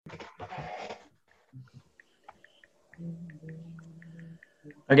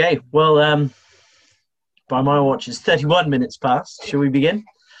Okay, well, by my watch, it's 31 minutes past. Shall we begin?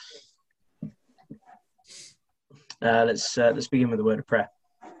 Let's begin with a word of prayer.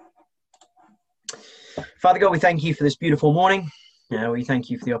 Father God, we thank you for this beautiful morning. We thank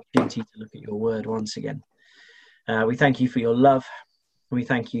you for the opportunity to look at your word once again. We thank you for your love. We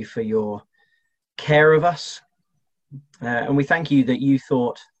thank you for your care of us. And we thank you that you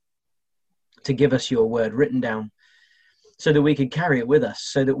thought to give us your word written down so that we could carry it with us,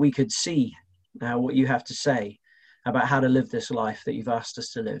 so that we could see what you have to say about how to live this life that you've asked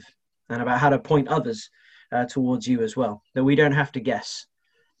us to live, and about how to point others towards you as well, that we don't have to guess,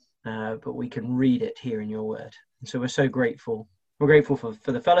 but we can read it here in your word. And so we're so grateful. We're grateful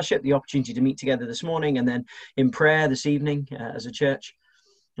for the fellowship, the opportunity to meet together this morning, and then in prayer this evening as a church.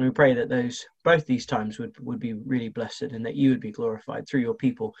 And we pray that both these times would be really blessed, and that you would be glorified through your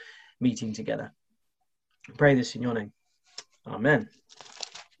people meeting together. I pray this in your name. Amen.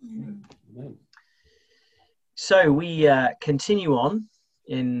 Amen. So we continue on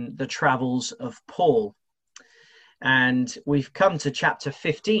in the travels of Paul, and we've come to chapter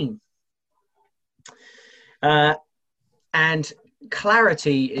 15. And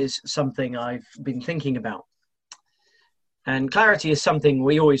clarity is something I've been thinking about. And clarity is something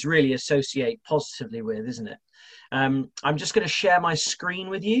we always really associate positively with, isn't it? I'm just going to share my screen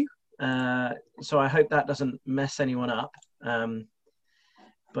with you. So I hope that doesn't mess anyone up.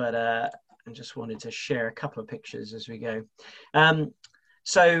 But I just wanted to share a couple of pictures as we go.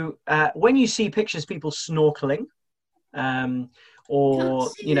 So when you see pictures, people snorkeling, or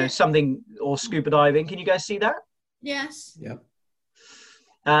something, or scuba diving, can you guys see that? Yes. Yep.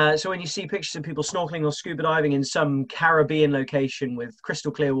 So when you see pictures of people snorkeling or scuba diving in some Caribbean location with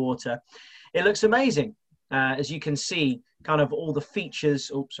crystal clear water, it looks amazing. As you can see, kind of all the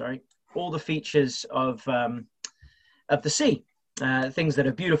features. All the features of the sea, things that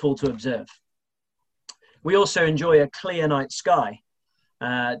are beautiful to observe. We also enjoy a clear night sky,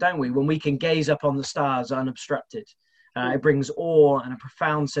 don't we? When we can gaze up on the stars unobstructed, it brings awe and a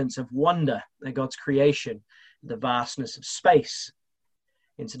profound sense of wonder at God's creation, the vastness of space.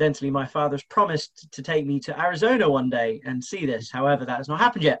 Incidentally, my father's promised to take me to Arizona one day and see this. However, that has not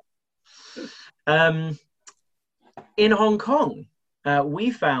happened yet. In Hong Kong, we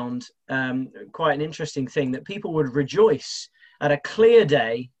found quite an interesting thing, that people would rejoice at a clear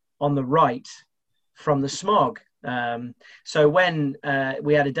day on the right from the smog. So when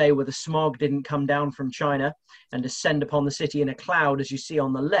we had a day where the smog didn't come down from China and descend upon the city in a cloud, as you see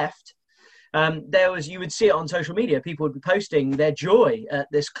on the left, you would see it on social media. People would be posting their joy at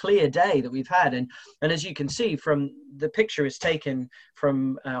this clear day that we've had. And as you can see from the picture is taken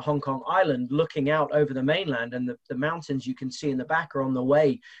from Hong Kong Island, looking out over the mainland, and the mountains you can see in the back are on the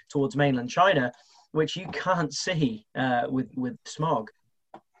way towards mainland China, which you can't see with smog.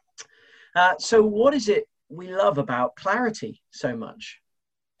 So what is it we love about clarity so much?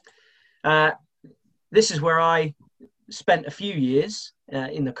 This is where I spent a few years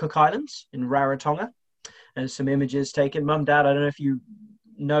in the Cook Islands in Rarotonga. There's some images taken. Mum, Dad, I don't know if you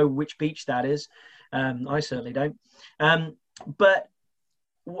know which beach that is. I certainly don't. But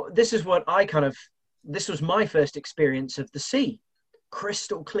this is this was my first experience of the sea.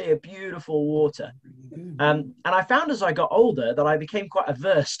 Crystal clear, beautiful water. And I found as I got older that I became quite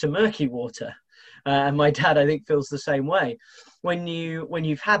averse to murky water. And my dad, I think, feels the same way. When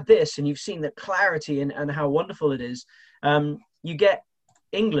you've had this and you've seen the clarity and how wonderful it is, you get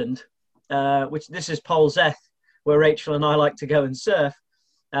England, which this is Polzeath, where Rachel and I like to go and surf,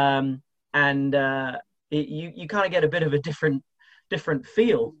 you kind of get a bit of a different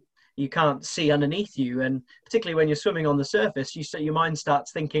feel. You can't see underneath you, and particularly when you're swimming on the surface, your mind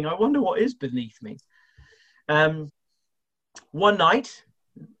starts thinking, I wonder what is beneath me. One night,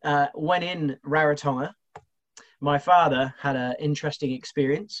 when in Rarotonga, my father had an interesting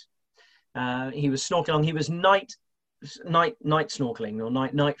experience. He was snorkeling. He was night snorkeling, or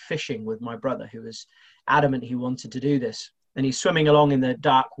night fishing with my brother, who was adamant he wanted to do this. And he's swimming along in the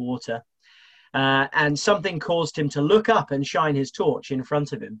dark water. And something caused him to look up and shine his torch in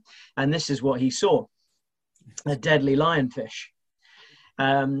front of him. And this is what he saw: a deadly lionfish.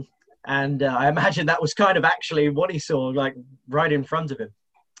 And I imagine that was kind of actually what he saw, like right in front of him.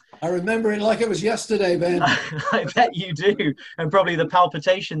 I remember it like it was yesterday, Ben. I bet you do. And probably the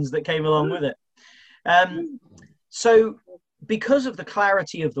palpitations that came along with it. So because of the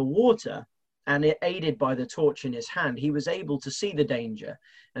clarity of the water, and it aided by the torch in his hand, he was able to see the danger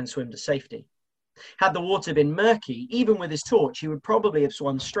and swim to safety. Had the water been murky, even with his torch, he would probably have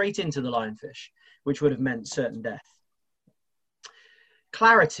swum straight into the lionfish, which would have meant certain death.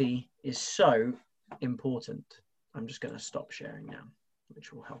 Clarity is so important. I'm just going to stop sharing now.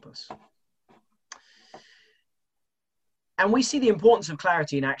 which will help us. And we see the importance of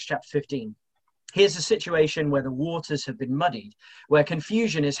clarity in Acts chapter 15. Here's a situation where the waters have been muddied, where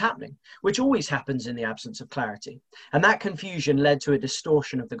confusion is happening, which always happens in the absence of clarity. And that confusion led to a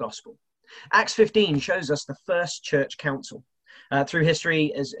distortion of the gospel. Acts 15 shows us the first church council. Through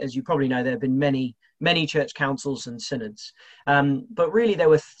history, as you probably know, there have been many church councils and synods. But really, there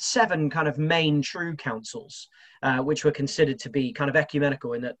were 7 kind of main true councils, which were considered to be kind of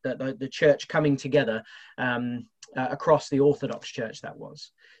ecumenical in that the church coming together across the Orthodox Church, that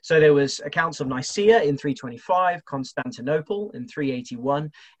was. So there was a Council of Nicaea in 325, Constantinople in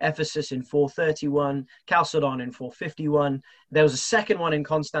 381, Ephesus in 431, Chalcedon in 451. There was a second one in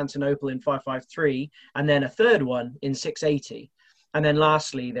Constantinople in 553, and then a third one in 680. And then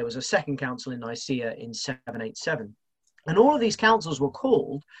lastly, there was a second council in Nicaea in 787. And all of these councils were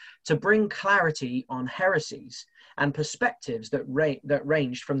called to bring clarity on heresies and perspectives that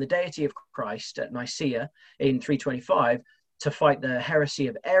ranged from the deity of Christ at Nicaea in 325 to fight the heresy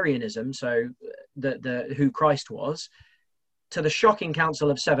of Arianism, so who Christ was, to the shocking council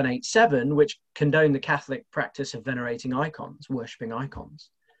of 787, which condoned the Catholic practice of venerating icons, worshipping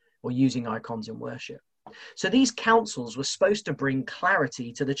icons, or using icons in worship. So these councils were supposed to bring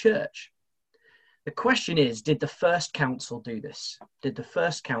clarity to the church. The question is, did the first council do this? Did the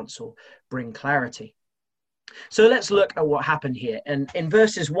first council bring clarity? So let's look at what happened here. And in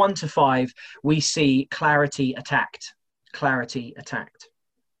verses 1 to 5, we see clarity attacked. Clarity attacked.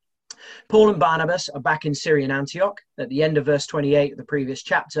 Paul and Barnabas are back in Syrian Antioch. At the end of verse 28 of the previous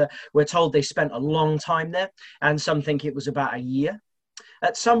chapter, we're told they spent a long time there, and some think it was about a year.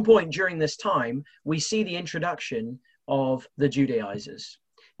 At some point during this time, we see the introduction of the Judaizers,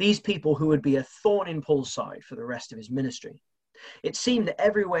 these people who would be a thorn in Paul's side for the rest of his ministry. It seemed that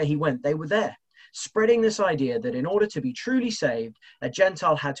everywhere he went, they were there, spreading this idea that in order to be truly saved, a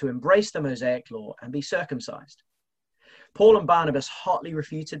Gentile had to embrace the Mosaic law and be circumcised. Paul and Barnabas hotly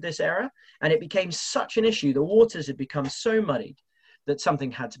refuted this error, and it became such an issue, the waters had become so muddied that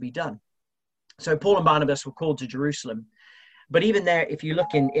something had to be done. So Paul and Barnabas were called to Jerusalem. But even there, if you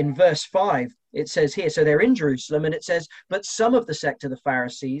look in verse 5, it says here, so they're in Jerusalem, and it says, but some of the sect of the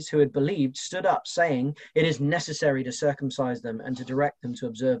Pharisees who had believed stood up, saying, it is necessary to circumcise them and to direct them to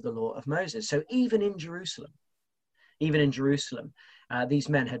observe the law of Moses. So even in Jerusalem, these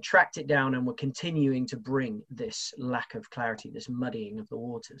men had tracked it down and were continuing to bring this lack of clarity, this muddying of the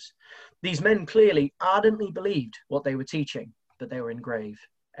waters. These men clearly ardently believed what they were teaching, but they were in grave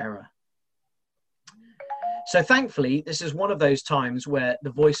error. So thankfully, this is one of those times where the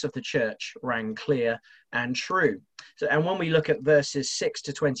voice of the church rang clear and true. And when we look at verses 6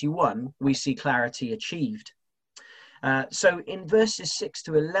 to 21, we see clarity achieved. So in verses 6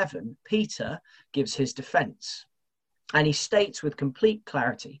 to 11, Peter gives his defense. And he states with complete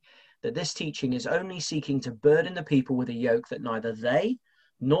clarity that this teaching is only seeking to burden the people with a yoke that neither they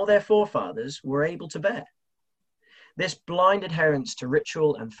nor their forefathers were able to bear. This blind adherence to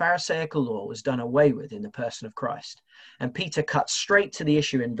ritual and Pharisaical law was done away with in the person of Christ. And Peter cuts straight to the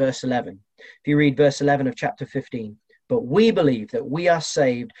issue in verse 11. If you read verse 11 of chapter 15, but we believe that we are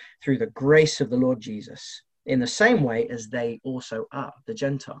saved through the grace of the Lord Jesus, in the same way as they also are, the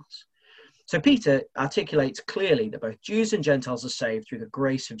Gentiles. So Peter articulates clearly that both Jews and Gentiles are saved through the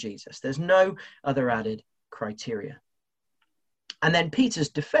grace of Jesus. There's no other added criteria. And then Peter's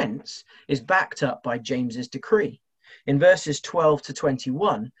defense is backed up by James's decree. In verses 12 to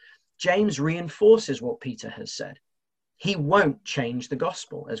 21, James reinforces what Peter has said. He won't change the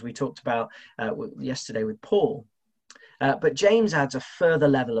gospel, as we talked about yesterday with Paul. But James adds a further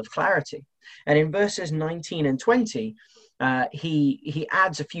level of clarity. And in verses 19 and 20, he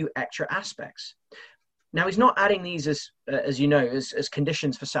adds a few extra aspects. Now, he's not adding these as you know, as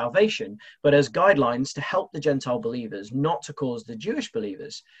conditions for salvation, but as guidelines to help the Gentile believers not to cause the Jewish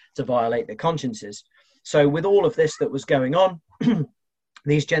believers to violate their consciences. So with all of this that was going on,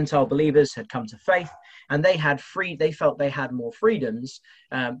 these Gentile believers had come to faith, and they felt they had more freedoms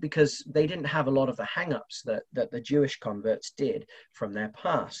because they didn't have a lot of the hang-ups that the Jewish converts did from their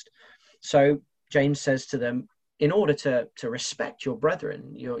past. So James says to them, in order to respect your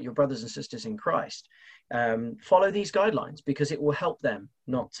brethren, your brothers and sisters in Christ, follow these guidelines because it will help them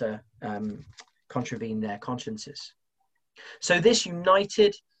not to contravene their consciences. So this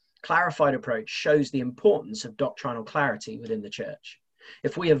united, clarified approach shows the importance of doctrinal clarity within the church.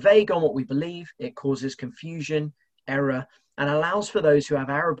 If we are vague on what we believe, it causes confusion, error, and allows for those who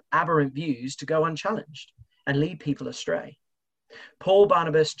have aberrant views to go unchallenged and lead people astray. Paul,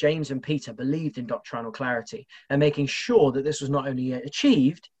 Barnabas, James, and Peter believed in doctrinal clarity and making sure that this was not only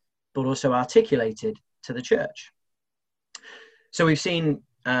achieved, but also articulated to the church. So we've seen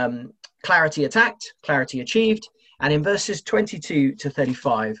clarity attacked, clarity achieved, and in verses 22 to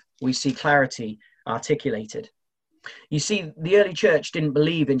 35, we see clarity articulated. You see, the early church didn't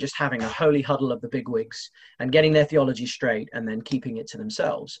believe in just having a holy huddle of the bigwigs and getting their theology straight and then keeping it to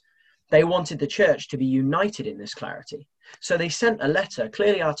themselves. They wanted the church to be united in this clarity. So they sent a letter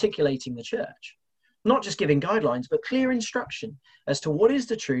clearly articulating the church, not just giving guidelines, but clear instruction as to what is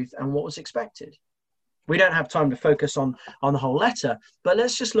the truth and what was expected. We don't have time to focus on the whole letter, but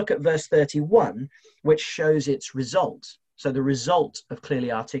let's just look at verse 31, which shows its result. So the result of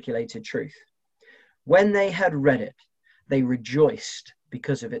clearly articulated truth. When they had read it, they rejoiced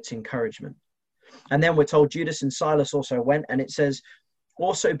because of its encouragement. And then we're told Judas and Silas also went, and it says,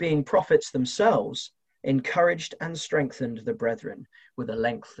 also being prophets themselves, encouraged and strengthened the brethren with a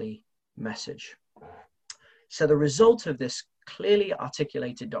lengthy message. So the result of this clearly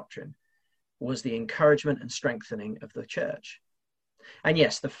articulated doctrine was the encouragement and strengthening of the church. And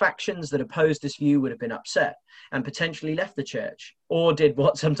yes, the factions that opposed this view would have been upset and potentially left the church, or did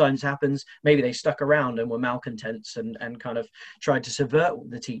what sometimes happens. Maybe they stuck around and were malcontents and kind of tried to subvert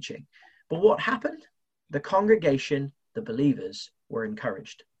the teaching. But what happened? The congregation, the believers, were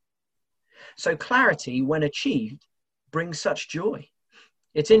encouraged. So clarity, when achieved, brings such joy.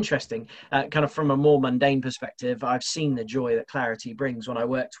 It's interesting, kind of from a more mundane perspective. I've seen the joy that clarity brings when I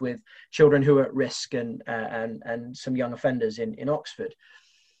worked with children who are at risk and some young offenders in Oxford.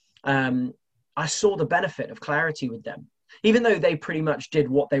 I saw the benefit of clarity with them, even though they pretty much did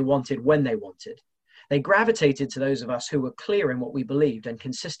what they wanted when they wanted. They gravitated to those of us who were clear in what we believed and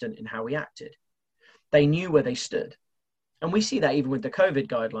consistent in how we acted. They knew where they stood. And we see that even with the COVID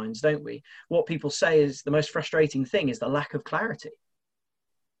guidelines, don't we? What people say is the most frustrating thing is the lack of clarity.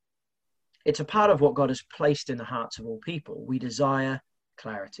 It's a part of what God has placed in the hearts of all people. We desire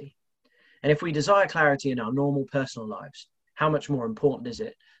clarity. And if we desire clarity in our normal personal lives, how much more important is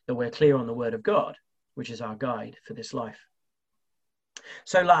it that we're clear on the word of God, which is our guide for this life?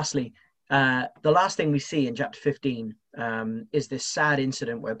 So lastly, the last thing we see in chapter 15 is this sad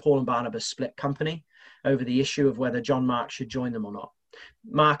incident where Paul and Barnabas split company over the issue of whether John Mark should join them or not.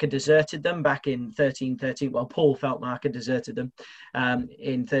 Mark had deserted them back in 1313. Well, Paul felt Mark had deserted them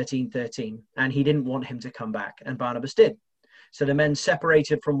in 1313, and he didn't want him to come back, and Barnabas did. So the men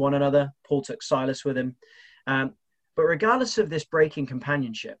separated from one another. Paul took Silas with him. But regardless of this breaking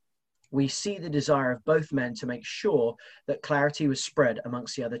companionship, we see the desire of both men to make sure that clarity was spread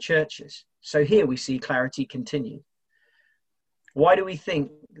amongst the other churches. So here we see clarity continue. Why do we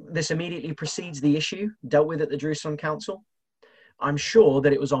think this immediately precedes the issue dealt with at the Jerusalem Council? I'm sure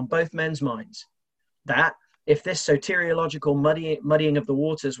that it was on both men's minds that if this soteriological muddying of the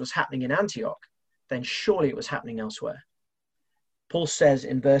waters was happening in Antioch, then surely it was happening elsewhere. Paul says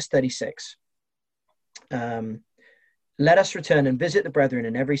in verse 36, let us return and visit the brethren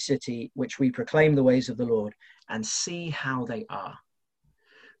in every city which we proclaim the ways of the Lord and see how they are.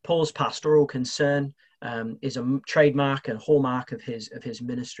 Paul's pastoral concern is a trademark and hallmark of his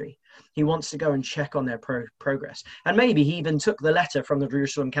ministry. He wants to go and check on their progress. And maybe he even took the letter from the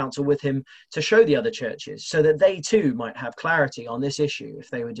Jerusalem Council with him to show the other churches so that they too might have clarity on this issue if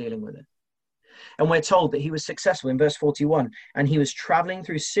they were dealing with it. And we're told that he was successful in verse 41, and he was traveling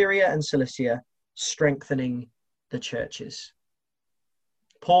through Syria and Cilicia, strengthening the churches.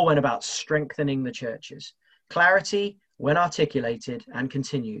 Paul went about strengthening the churches. Clarity, when articulated and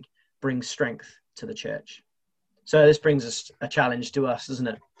continued, brings strength to the church. So this brings us a challenge to us, doesn't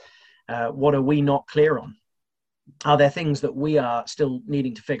it? What are we not clear on? Are there things that we are still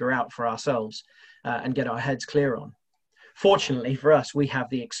needing to figure out for ourselves and get our heads clear on? Fortunately for us, we have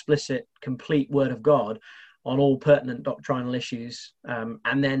the explicit, complete word of God on all pertinent doctrinal issues,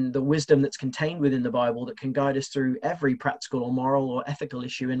 and then the wisdom that's contained within the Bible that can guide us through every practical or moral or ethical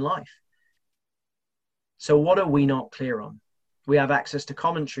issue in life. So what are we not clear on? We have access to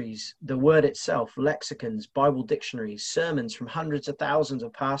commentaries, the word itself, lexicons, Bible dictionaries, sermons from hundreds of thousands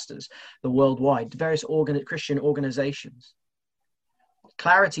of pastors worldwide, various Christian organizations.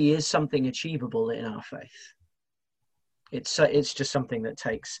 Clarity is something achievable in our faith. It's just something that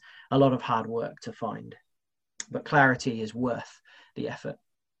takes a lot of hard work to find. But clarity is worth the effort.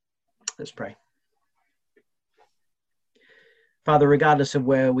 Let's pray. Father, regardless of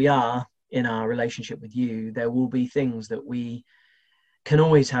where we are in our relationship with you, there will be things that we can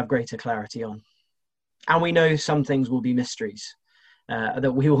always have greater clarity on. And we know some things will be mysteries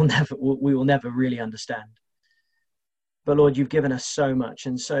that we will never really understand. But Lord, you've given us so much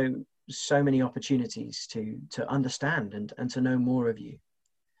and so many opportunities to understand and to know more of you.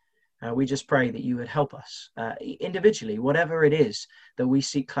 We just pray that you would help us individually, whatever it is that we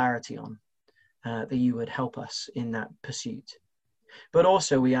seek clarity on, that you would help us in that pursuit. But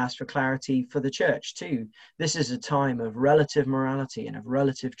also we ask for clarity for the church too. This is a time of relative morality and of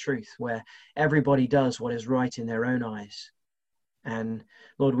relative truth, where everybody does what is right in their own eyes. And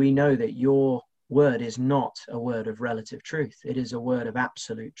Lord, we know that your word is not a word of relative truth. It is a word of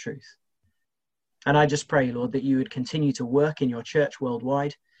absolute truth. And I just pray, Lord, that you would continue to work in your church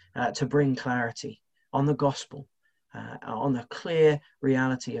worldwide to bring clarity on the gospel, on the clear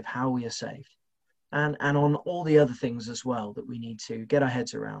reality of how we are saved, and on all the other things as well that we need to get our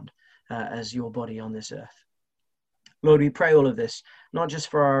heads around as your body on this earth. Lord, we pray all of this, not just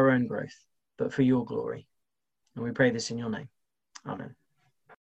for our own growth, but for your glory. And we pray this in your name. Amen.